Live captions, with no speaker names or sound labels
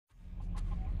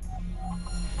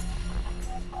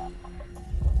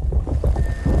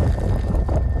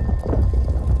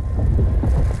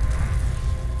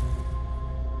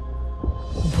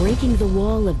breaking the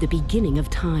wall of the beginning of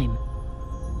time.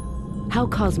 How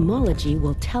cosmology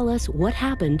will tell us what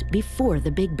happened before the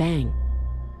Big Bang.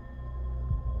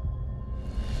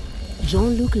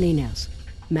 Jean-Luc Lehners,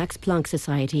 Max Planck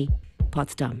Society,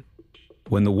 Potsdam.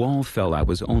 When the wall fell, I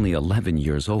was only 11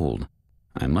 years old.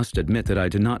 I must admit that I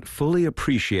did not fully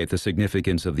appreciate the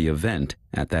significance of the event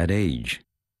at that age.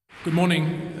 Good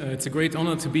morning. It's a great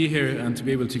honor to be here and to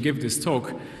be able to give this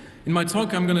talk. In my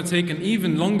talk, I'm going to take an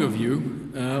even longer view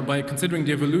by considering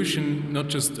the evolution, not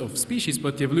just of species,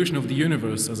 but the evolution of the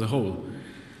universe as a whole.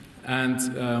 And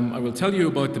I will tell you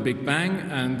about the Big Bang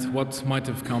and what might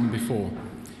have come before.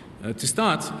 To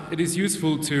start, it is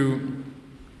useful to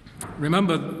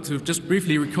remember to just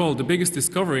briefly recall the biggest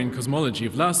discovery in cosmology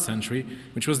of last century,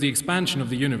 which was the expansion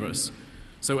of the universe.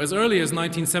 So as early as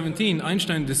 1917,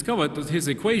 Einstein discovered that his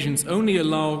equations only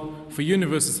allow for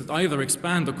universes that either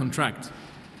expand or contract.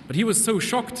 But he was so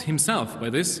shocked himself by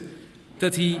this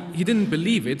that he didn't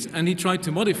believe it, and he tried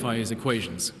to modify his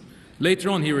equations. Later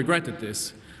on, he regretted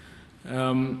this.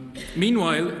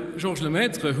 Meanwhile, Georges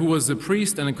Lemaitre, who was a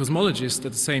priest and a cosmologist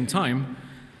at the same time,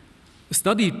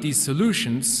 studied these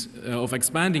solutions of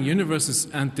expanding universes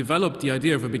and developed the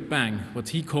idea of a Big Bang, what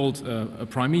he called a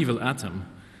primeval atom,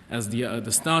 as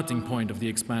the starting point of the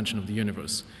expansion of the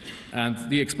universe. And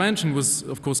the expansion was,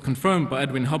 of course, confirmed by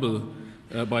Edwin Hubble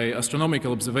by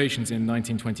astronomical observations in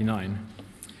 1929.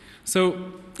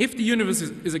 So if the universe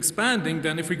is expanding,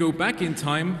 then if we go back in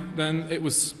time, then it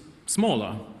was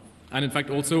smaller, and in fact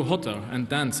also hotter and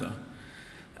denser.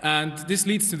 And this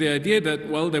leads to the idea that,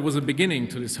 well, there was a beginning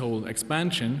to this whole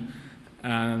expansion.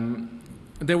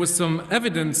 There was some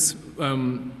evidence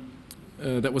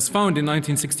that was found in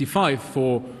 1965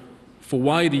 for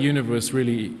why the universe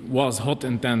really was hot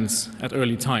and dense at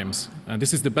early times. And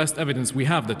this is the best evidence we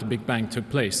have that the Big Bang took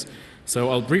place. So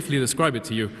I'll briefly describe it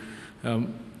to you.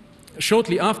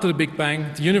 Shortly after the Big Bang,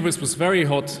 the universe was very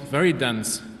hot, very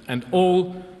dense, and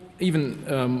all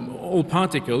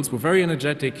particles were very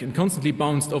energetic and constantly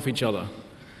bounced off each other.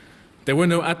 There were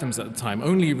no atoms at the time,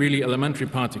 only really elementary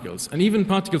particles. And even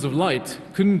particles of light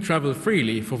couldn't travel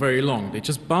freely for very long. They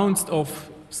just bounced off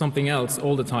something else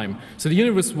all the time. So the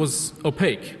universe was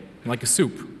opaque, like a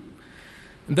soup.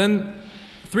 And then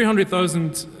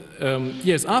 300,000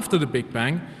 years after the Big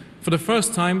Bang, for the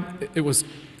first time, it was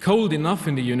cold enough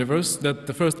in the universe that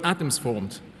the first atoms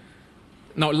formed.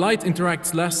 Now, light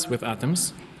interacts less with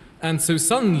atoms, and so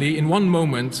suddenly, in one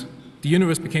moment, the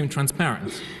universe became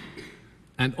transparent.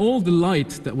 And all the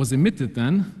light that was emitted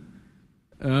then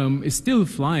is still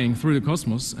flying through the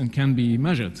cosmos and can be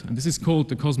measured. And this is called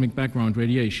the cosmic background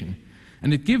radiation.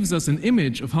 And it gives us an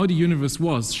image of how the universe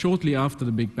was shortly after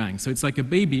the Big Bang. So it's like a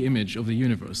baby image of the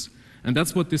universe. And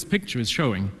that's what this picture is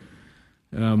showing.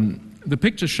 The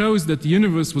picture shows that the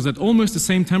universe was at almost the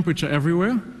same temperature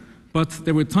everywhere, but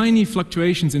there were tiny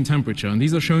fluctuations in temperature, and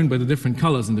these are shown by the different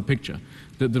colors in the picture.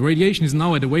 The radiation is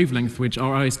now at a wavelength which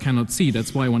our eyes cannot see.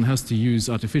 That's why one has to use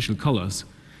artificial colors.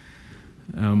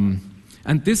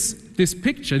 And this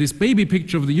picture, this baby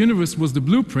picture of the universe, was the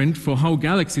blueprint for how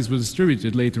galaxies were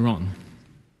distributed later on.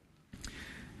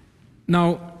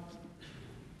 Now,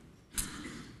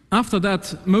 after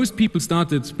that, most people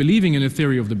started believing in a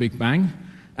theory of the Big Bang,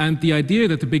 and the idea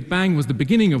that the Big Bang was the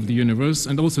beginning of the universe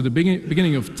and also the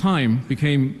beginning of time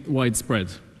became widespread.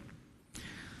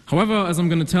 However, as I'm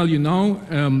going to tell you now,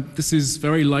 this is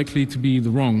very likely to be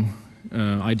the wrong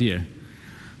idea.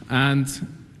 And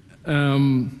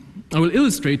I will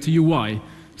illustrate to you why.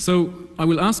 So I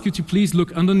will ask you to please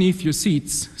look underneath your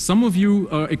seats. Some of you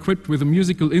are equipped with a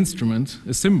musical instrument,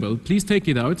 a cymbal. Please take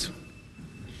it out.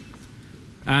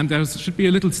 And there should be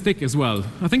a little stick as well.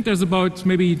 I think there's about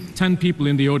maybe 10 people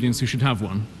in the audience who should have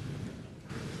one.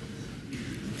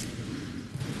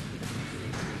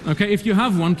 Okay, if you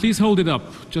have one, please hold it up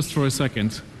just for a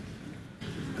second.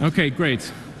 Okay,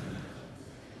 great.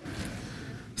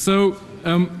 So,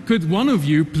 could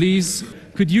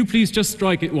you please just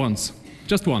strike it once?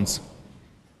 Just once.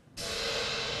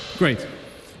 Great.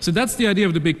 So that's the idea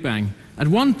of the Big Bang. At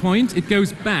one point, it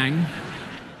goes bang,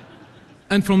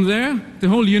 and from there, the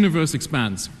whole universe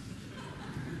expands.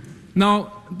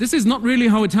 Now, this is not really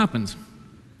how it happened.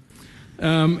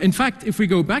 In fact, if we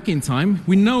go back in time,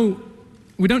 we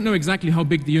don't know exactly how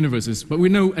big the universe is, but we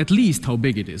know at least how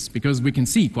big it is, because we can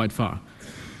see quite far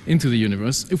into the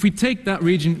universe. If we take that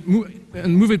region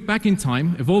and move it back in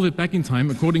time, evolve it back in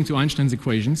time, according to Einstein's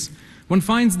equations, one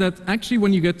finds that actually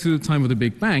when you get to the time of the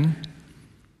Big Bang,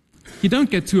 you don't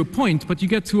get to a point, but you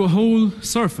get to a whole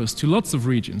surface, to lots of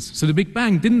regions. So the Big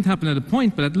Bang didn't happen at a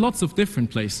point, but at lots of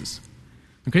different places.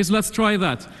 Okay, so let's try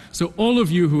that. So all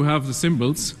of you who have the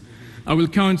symbols, I will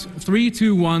count 3,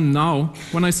 2, 1 now.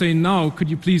 When I say now, could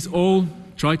you please all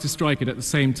try to strike it at the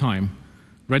same time?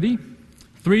 Ready?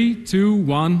 3, 2,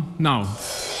 1, now.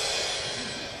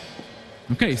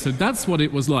 Okay, so that's what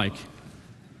it was like.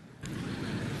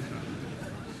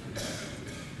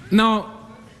 Now,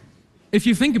 if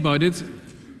you think about it,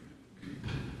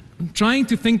 trying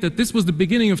to think that this was the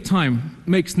beginning of time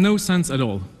makes no sense at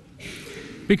all.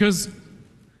 Because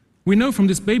we know from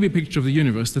this baby picture of the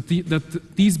universe that,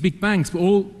 these Big Bangs were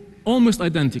all almost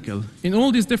identical in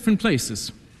all these different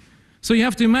places. So you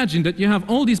have to imagine that you have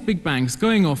all these Big Bangs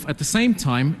going off at the same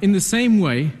time, in the same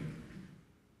way,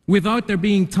 without there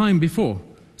being time before.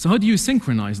 So how do you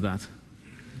synchronize that?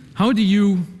 How do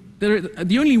you...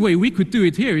 The only way we could do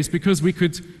it here is because we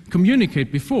could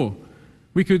communicate before.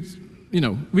 We could,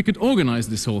 we could organize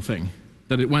this whole thing,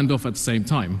 that it went off at the same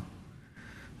time.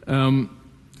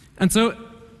 And so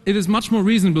it is much more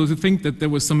reasonable to think that there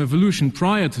was some evolution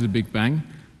prior to the Big Bang,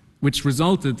 which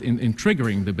resulted in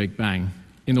triggering the Big Bang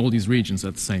in all these regions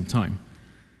at the same time.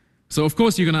 So of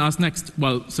course you're going to ask next,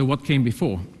 well, so what came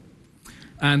before?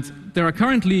 And there are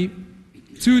currently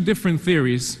 2 different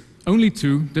theories, only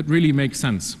 2, that really make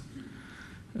sense.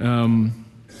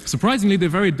 Surprisingly, they're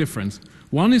very different.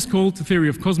 One is called the theory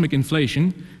of cosmic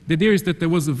inflation. The idea is that there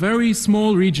was a very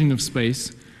small region of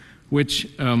space which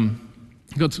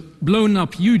got blown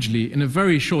up hugely in a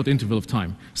very short interval of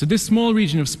time. So this small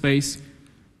region of space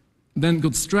then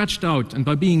got stretched out, and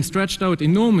by being stretched out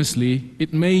enormously,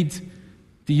 it made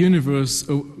the universe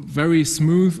very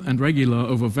smooth and regular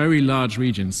over very large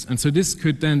regions. And so this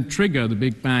could then trigger the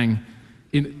Big Bang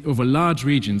over large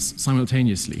regions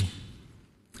simultaneously.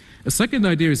 A second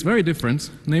idea is very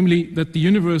different, namely that the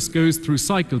universe goes through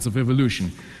cycles of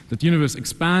evolution, that the universe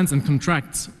expands and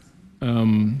contracts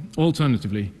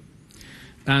alternatively.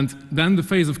 And then the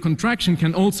phase of contraction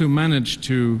can also manage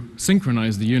to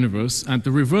synchronize the universe, and the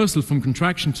reversal from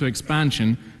contraction to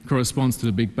expansion corresponds to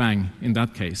the Big Bang in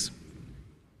that case.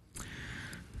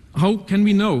 How can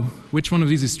we know which one of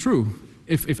these is true,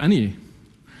 if any?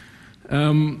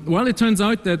 Well, it turns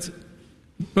out that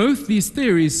both these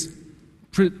theories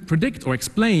predict or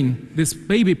explain this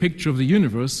baby picture of the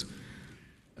universe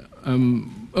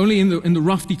only in the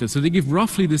rough details. So they give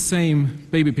roughly the same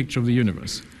baby picture of the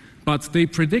universe, but they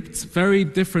predict very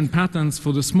different patterns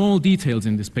for the small details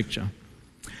in this picture.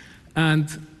 And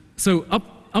so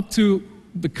up to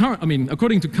the current,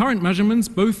 according to current measurements,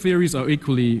 both theories are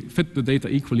fit the data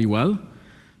equally well.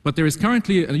 But there is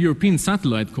currently a European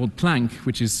satellite called Planck,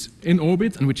 which is in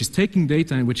orbit and which is taking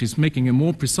data and which is making a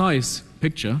more precise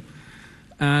picture.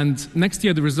 And next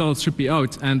year the results should be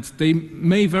out, and they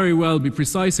may very well be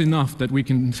precise enough that we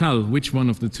can tell which one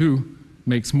of the 2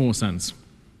 makes more sense.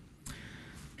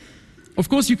 Of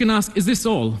course, you can ask, is this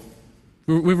all?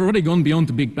 We've already gone beyond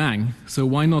the Big Bang, so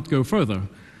why not go further?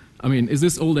 Is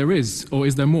this all there is, or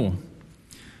is there more?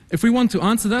 If we want to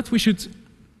answer that, we should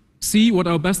see what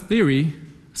our best theory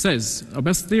says. Our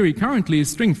best theory currently is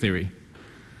string theory.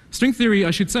 String theory,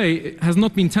 I should say, has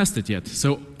not been tested yet,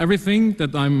 so everything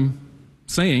that I'm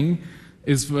saying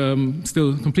is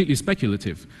still completely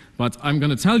speculative. But I'm going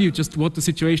to tell you just what the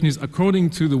situation is according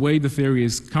to the way the theory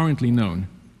is currently known.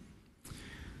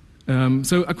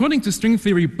 So according to string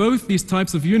theory, both these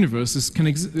types of universes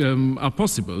are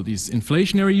possible, these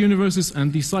inflationary universes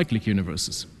and these cyclic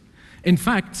universes. In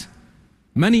fact,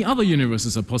 many other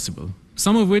universes are possible,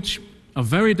 some of which are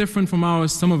very different from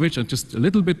ours, some of which are just a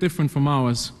little bit different from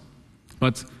ours.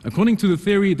 But according to the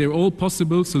theory, they're all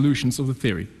possible solutions of the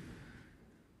theory.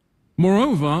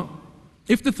 Moreover,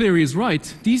 if the theory is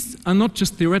right, these are not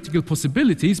just theoretical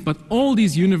possibilities, but all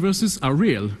these universes are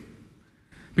real.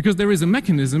 Because there is a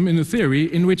mechanism in the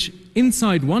theory in which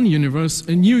inside one universe,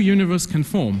 a new universe can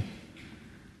form.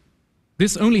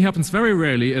 This only happens very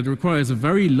rarely. It requires a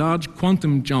very large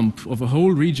quantum jump of a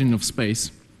whole region of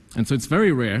space, and so it's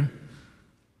very rare.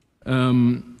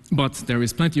 But there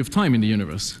is plenty of time in the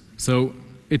universe, so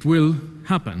it will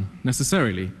happen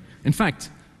necessarily. In fact,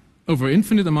 over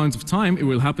infinite amounts of time, it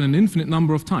will happen an infinite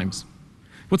number of times.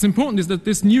 What's important is that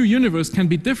this new universe can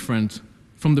be different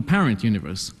from the parent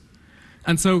universe.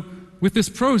 And so, with this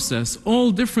process,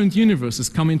 all different universes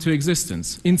come into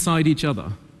existence inside each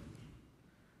other.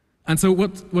 And so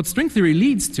what string theory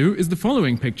leads to is the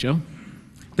following picture,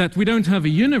 that we don't have a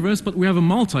universe, but we have a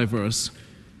multiverse.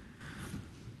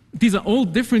 These are all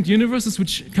different universes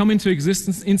which come into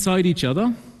existence inside each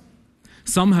other.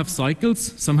 Some have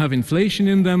cycles, some have inflation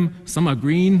in them, some are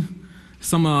green,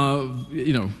 some are,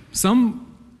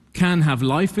 some can have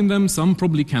life in them, some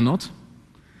probably cannot.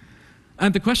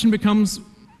 And the question becomes,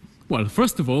 well,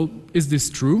 first of all, is this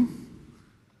true?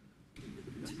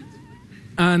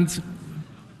 And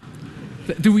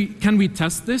Can we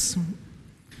test this?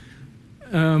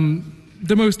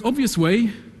 The most obvious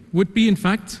way would be, in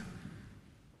fact,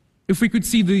 if we could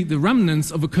see the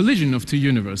remnants of a collision of two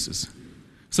universes.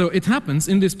 So it happens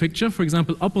in this picture, for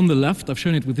example, up on the left, I've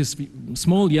shown it with this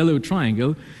small yellow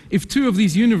triangle. If two of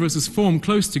these universes form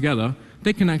close together,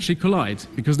 they can actually collide.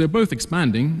 Because they're both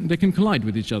expanding, they can collide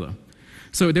with each other.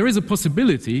 So there is a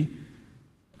possibility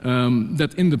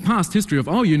that in the past history of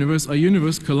our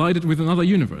universe collided with another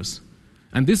universe.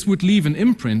 And this would leave an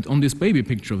imprint on this baby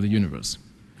picture of the universe.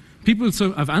 People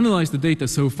have analyzed the data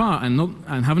so far and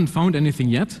haven't found anything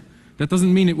yet. That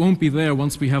doesn't mean it won't be there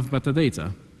once we have better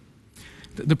data.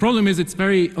 The problem is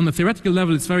on a theoretical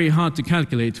level, it's very hard to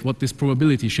calculate what this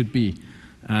probability should be.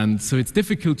 And so it's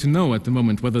difficult to know at the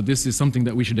moment whether this is something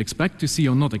that we should expect to see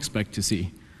or not expect to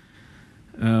see.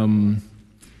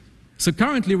 So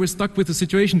currently we're stuck with the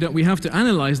situation that we have to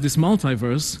analyze this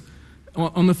multiverse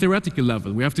on a theoretical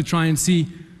level. We have to try and see,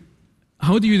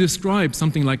 how do you describe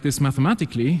something like this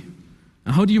mathematically,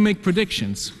 and how do you make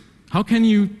predictions? How can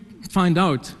you find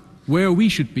out where we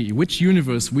should be, which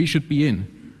universe we should be in?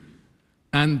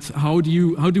 And how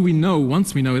do we know,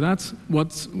 once we know that,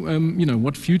 what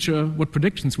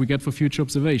predictions we get for future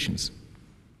observations?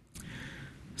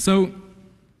 So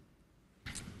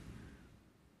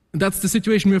that's the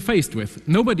situation we're faced with.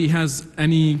 Nobody has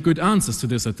any good answers to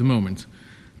this at the moment.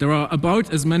 There are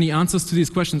about as many answers to these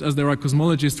questions as there are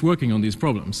cosmologists working on these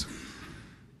problems.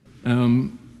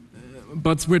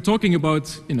 But we're talking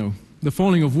about, the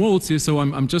falling of worlds here, so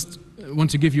I'm just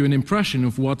want to give you an impression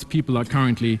of what people are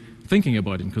currently thinking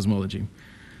about in cosmology.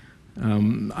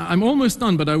 I'm almost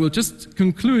done, but I will just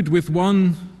conclude with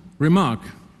one remark,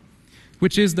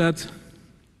 which is that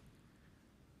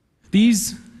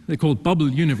they're called bubble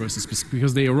universes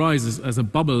because they arise as a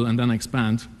bubble and then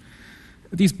expand.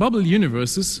 These bubble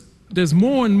universes, there's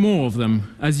more and more of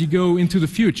them as you go into the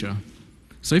future.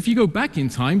 So if you go back in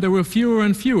time, there were fewer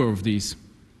and fewer of these.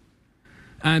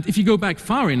 And if you go back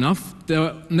far enough,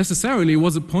 there necessarily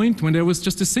was a point when there was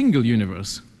just a single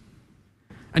universe.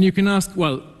 And you can ask,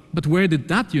 well, but where did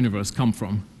that universe come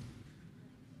from?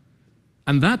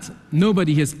 And that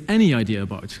nobody has any idea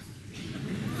about.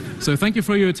 So thank you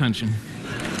for your attention.